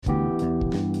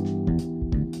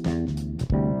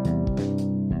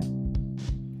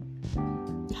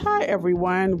Hi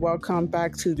everyone, welcome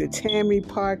back to the Tammy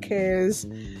podcast.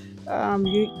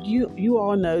 You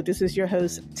all know this is your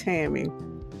host Tammy.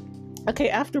 Okay,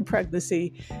 after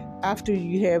pregnancy, after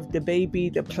you have the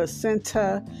baby, the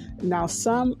placenta, now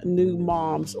some new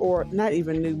moms, or not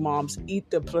even new moms, eat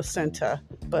the placenta,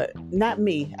 but not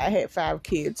me. I had 5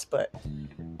 kids, but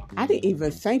I didn't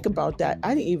even think about that.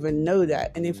 I didn't even know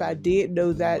that. And if I did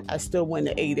know that, I still wouldn't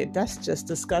have ate it. That's just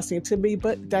disgusting to me,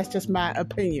 but that's just my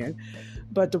opinion.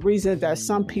 But the reason that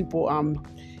some people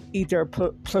eat their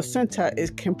placenta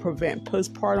can prevent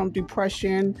postpartum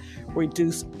depression,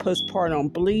 reduce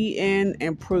postpartum bleeding,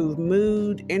 improve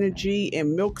mood, energy,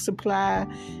 and milk supply,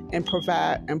 and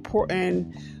provide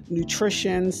important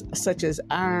nutrients such as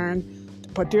iron.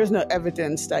 But there's no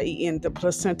evidence that eating the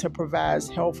placenta provides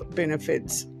health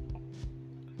benefits.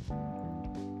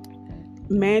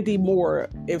 Mandy Moore,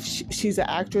 if she's an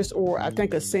actress or I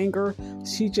think a singer,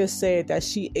 she just said that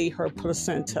she ate her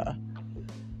placenta.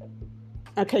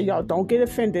 Okay, y'all, don't get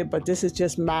offended, but this is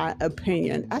just my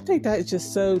opinion. I think that is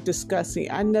just so disgusting.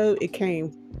 I know it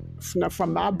came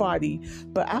from my body,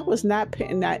 but I was not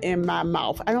putting that in my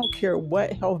mouth. I don't care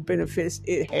what health benefits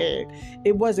it had.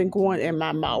 It wasn't going in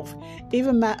my mouth.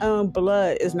 Even my own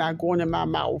blood is not going in my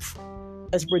mouth.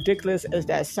 As ridiculous as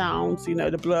that sounds,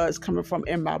 the blood's coming from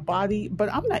in my body,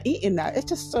 but I'm not eating that. It's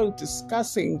just so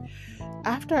disgusting.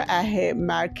 After I had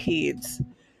my kids,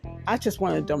 I just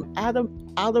wanted them out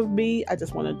of me. I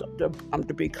just wanted them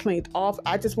to be cleaned off.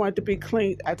 I just wanted to be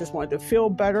cleaned. I just wanted to feel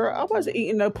better. I wasn't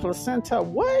eating no placenta.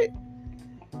 What?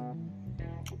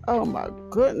 Oh my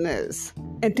goodness.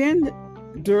 And then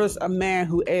there's a man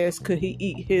who asked, could he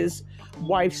eat his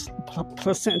wife's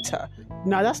placenta?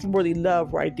 Now that's really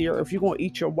love right there. If you're going to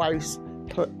eat your wife's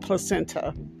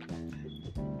placenta.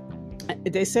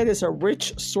 They said it's a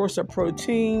rich source of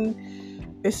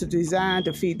protein. It's designed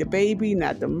to feed the baby,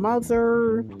 not the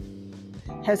mother.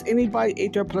 Has anybody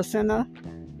ate their placenta?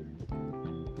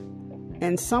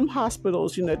 And some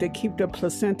hospitals, they keep the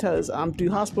placentas. Do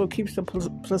hospital keeps the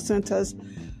placentas?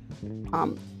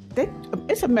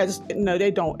 It's a medicine. No,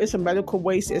 they don't. It's a medical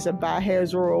waste. It's a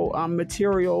biohazardous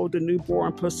material. The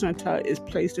newborn placenta is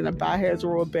placed in a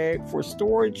biohazardous bag for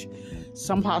storage.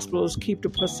 Some hospitals keep the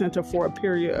placenta for a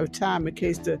period of time in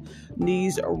case the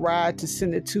needs arise to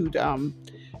send it to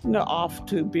off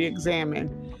to be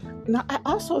examined. Now, I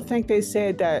also think they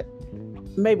said that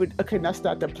maybe, that's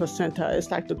not the placenta. It's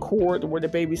like the cord where the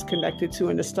baby's connected to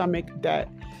in the stomach, that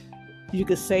you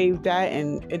could save that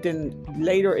and then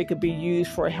later it could be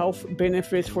used for health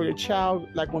benefits for the child.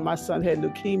 Like when my son had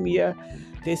leukemia,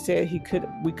 they said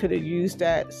we could have used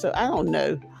that. So I don't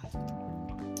know.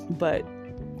 But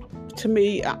to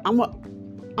me, I'm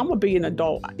gonna be an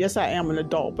adult. Yes, I am an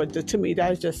adult, but to me,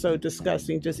 that is just so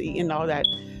disgusting, just eating all that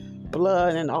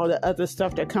blood and all the other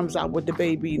stuff that comes out with the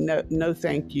baby. No,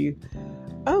 thank you.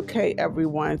 Okay,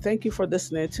 everyone. Thank you for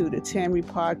listening to the Tammy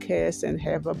podcast and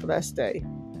have a blessed day.